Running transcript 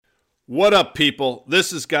What up, people?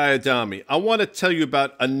 This is Guy Adami. I want to tell you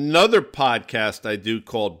about another podcast I do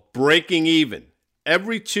called Breaking Even.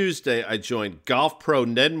 Every Tuesday, I join golf pro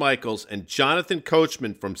Ned Michaels and Jonathan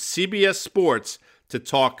Coachman from CBS Sports to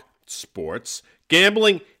talk sports,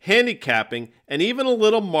 gambling, handicapping, and even a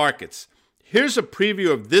little markets. Here's a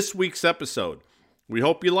preview of this week's episode. We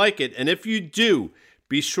hope you like it, and if you do,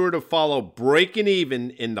 be sure to follow Breaking Even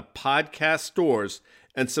in the podcast stores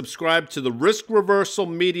and subscribe to the Risk Reversal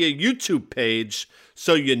Media YouTube page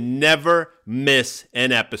so you never miss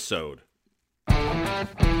an episode.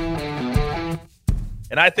 And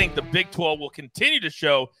I think the Big 12 will continue to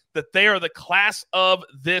show that they are the class of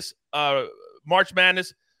this March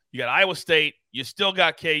Madness. You got Iowa State. You still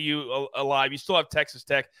got KU alive. You still have Texas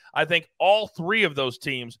Tech. I think all three of those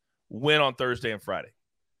teams win on Thursday and Friday.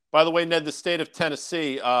 By the way, Ned, the state of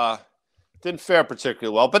Tennessee didn't fare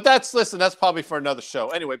particularly well. But that's probably for another show.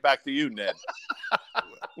 Anyway, back to you, Ned.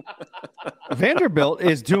 Vanderbilt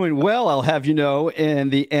is doing well, I'll have you know, in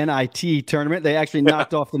the NIT tournament. They actually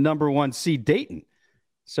knocked off the number 1 seed Dayton.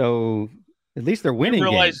 So at least they're winning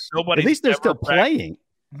games. At least they're still playing.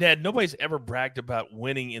 Ned, nobody's ever bragged about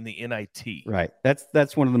winning in the NIT. Right.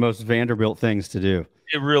 That's one of the most Vanderbilt things to do.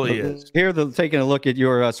 It really is. Here, taking a look at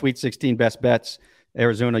your Sweet 16 best bets.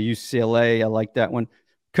 Arizona, UCLA. I like that one.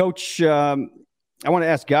 Coach, I want to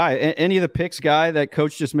ask Guy, any of the picks, Guy, that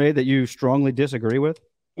Coach just made that you strongly disagree with?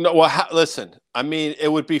 No, well, listen, I mean, it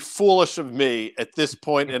would be foolish of me at this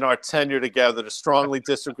point in our tenure together to strongly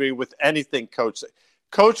disagree with anything Coach said.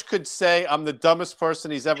 Coach could say I'm the dumbest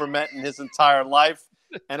person he's ever met in his entire life,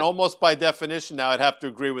 and almost by definition now I'd have to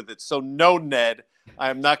agree with it. So no, Ned, I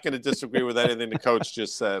am not going to disagree with anything the Coach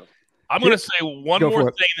just said. I'm going to say one more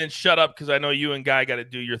thing, then shut up because I know you and Guy got to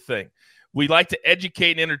do your thing. We like to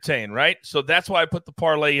educate and entertain, right? So that's why I put the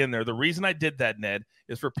parlay in there. The reason I did that, Ned,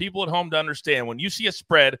 is for people at home to understand. When you see a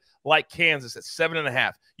spread like Kansas at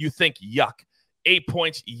 7.5, you think, yuck. 8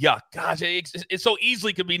 points, yuck. Gosh, it so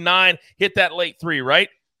easily could be 9, hit that late 3, right?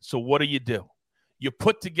 So what do? You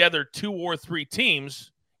put together 2 or 3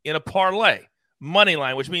 teams in a parlay, money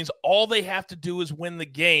line, which means all they have to do is win the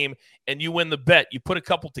game, and you win the bet. You put a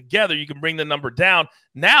couple together, you can bring the number down.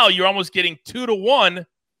 Now you're almost getting 2-1.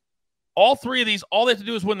 All 3 of these, all they have to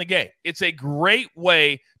do is win the game. It's a great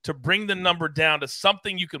way to bring the number down to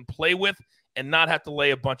something you can play with and not have to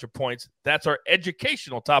lay a bunch of points. That's our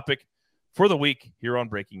educational topic for the week here on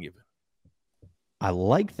Breaking Even. I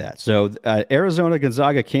like that. So Arizona,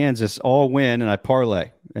 Gonzaga, Kansas all win, and I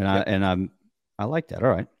parlay, and I like that. All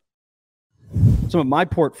right. Some of my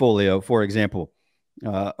portfolio, for example,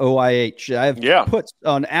 OIH. I have puts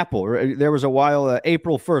on Apple. There was a while,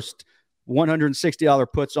 April 1st.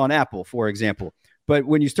 $160 puts on Apple, for example. But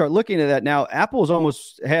when you start looking at that now, Apple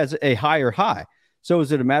has a higher high. So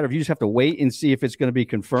is it a matter of you just have to wait and see if it's going to be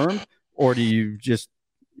confirmed, or do you just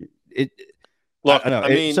look? I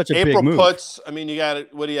mean, it's such a April big move. puts. I mean, you got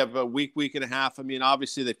it. What do you have? A week and a half. I mean,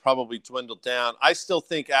 obviously they probably dwindled down. I still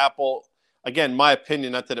think Apple. Again, my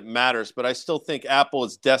opinion, not that it matters, but I still think Apple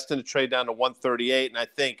is destined to trade down to 138, and I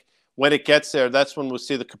think when it gets there, that's when we'll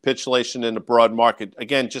see the capitulation in the broad market.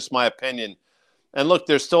 Again, just my opinion. And look,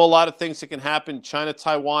 there's still a lot of things that can happen. China,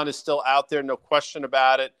 Taiwan is still out there, no question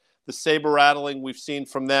about it. The saber rattling we've seen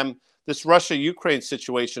from them. This Russia-Ukraine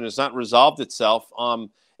situation has not resolved itself.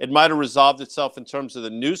 It might have resolved itself in terms of the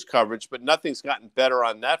news coverage, but nothing's gotten better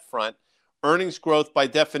on that front. Earnings growth, by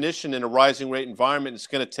definition, in a rising rate environment is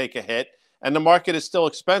going to take a hit, and the market is still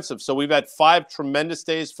expensive. So we've had 5 tremendous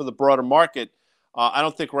days for the broader market. I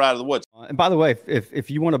don't think we're out of the woods. And by the way,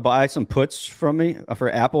 if you want to buy some puts from me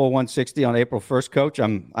for Apple 160 on April 1st, Coach,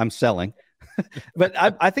 I'm selling. But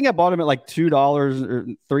I think I bought them at like $2 or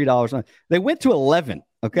 $3. They went to 11.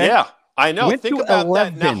 Okay. Yeah, I know. Think about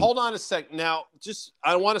 11. that. Now, hold on a second. Now,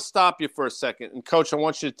 I want to stop you for a second. And, Coach, I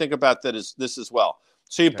want you to think about this as well.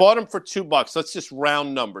 So you bought them for $2. Let's just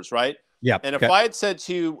round numbers, right? Yeah. And if I had said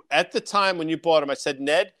to you at the time when you bought them, I said,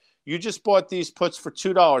 Ned, you just bought these puts for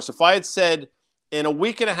 $2. If I had said in a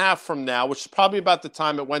week and a half from now, which is probably about the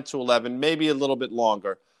time it went to 11, maybe a little bit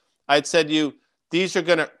longer, I'd said to you, these are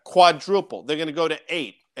going to quadruple. They're going to go to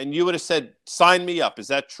 8. And you would have said, sign me up. Is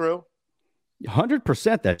that true?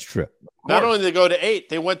 100% that's true. Not only did they go to 8,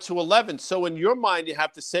 they went to 11. So in your mind, you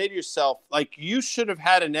have to say to yourself, like, you should have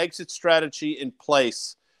had an exit strategy in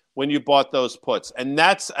place when you bought those puts. And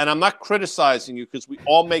I'm not criticizing you because we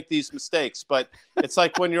all make these mistakes, but it's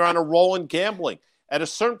like when you're on a roll in gambling. At a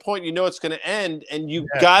certain point, you know it's going to end, and you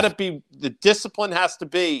got to be – the discipline has to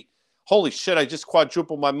be, holy shit, I just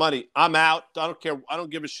quadrupled my money. I'm out. I don't care. I don't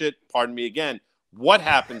give a shit. Pardon me again. What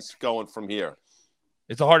happens going from here?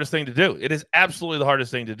 It's the hardest thing to do. It is absolutely the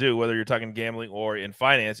hardest thing to do, whether you're talking gambling or in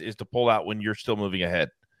finance, is to pull out when you're still moving ahead.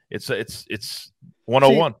 It's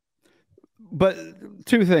 101. See, but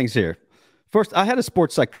two things here. First, I had a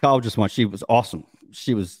sports psychologist once. She was awesome.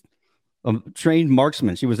 She was a trained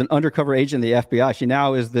marksman. She was an undercover agent in the FBI. She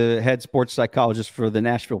now is the head sports psychologist for the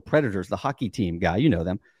Nashville Predators, the hockey team guy. You know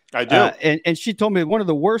them. I do. And she told me one of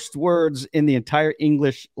the worst words in the entire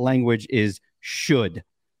English language is should.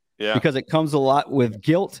 Yeah. Because it comes a lot with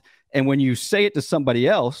guilt. And when you say it to somebody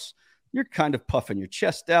else, you're kind of puffing your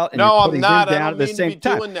chest out and you're putting them down at the same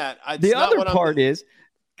time. Doing that. The other part is,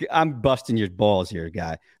 I'm busting your balls here,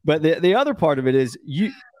 guy. But the other part of it is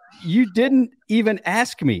you didn't even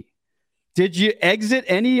ask me. Did you exit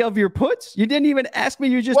any of your puts? You didn't even ask me.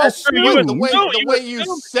 You just assumed. The way you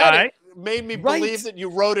said it made me believe that you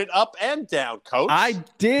wrote it up and down, Coach. I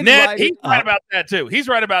did. Ned, he's right about that too. He's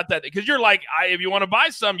right about that because you're like, if you want to buy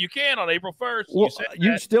some, you can on April 1st. Well,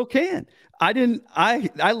 you still can. I didn't.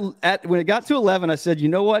 When it got to 11, I said, you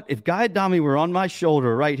know what? If Guy Adami were on my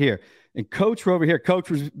shoulder right here, and Coach were over here,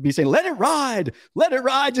 Coach would be saying, let it ride,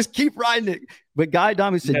 just keep riding it. But Guy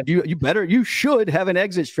Adami said, you should have an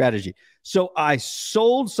exit strategy. So I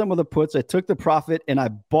sold some of the puts. I took the profit and I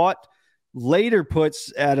bought later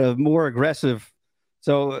puts at a more aggressive.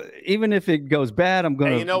 So even if it goes bad, I'm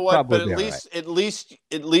going to. You know what? But at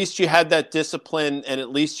least you had that discipline, and at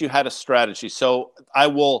least you had a strategy. So I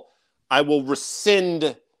will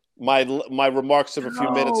rescind my remarks of a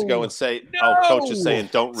few minutes ago and say, Coach is saying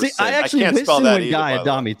don't rescind. See, I actually listen when Guy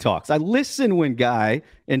Adami talks. I listen when Guy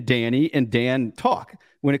and Danny and Dan talk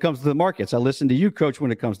when it comes to the markets. I listen to you, Coach,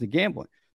 when it comes to gambling.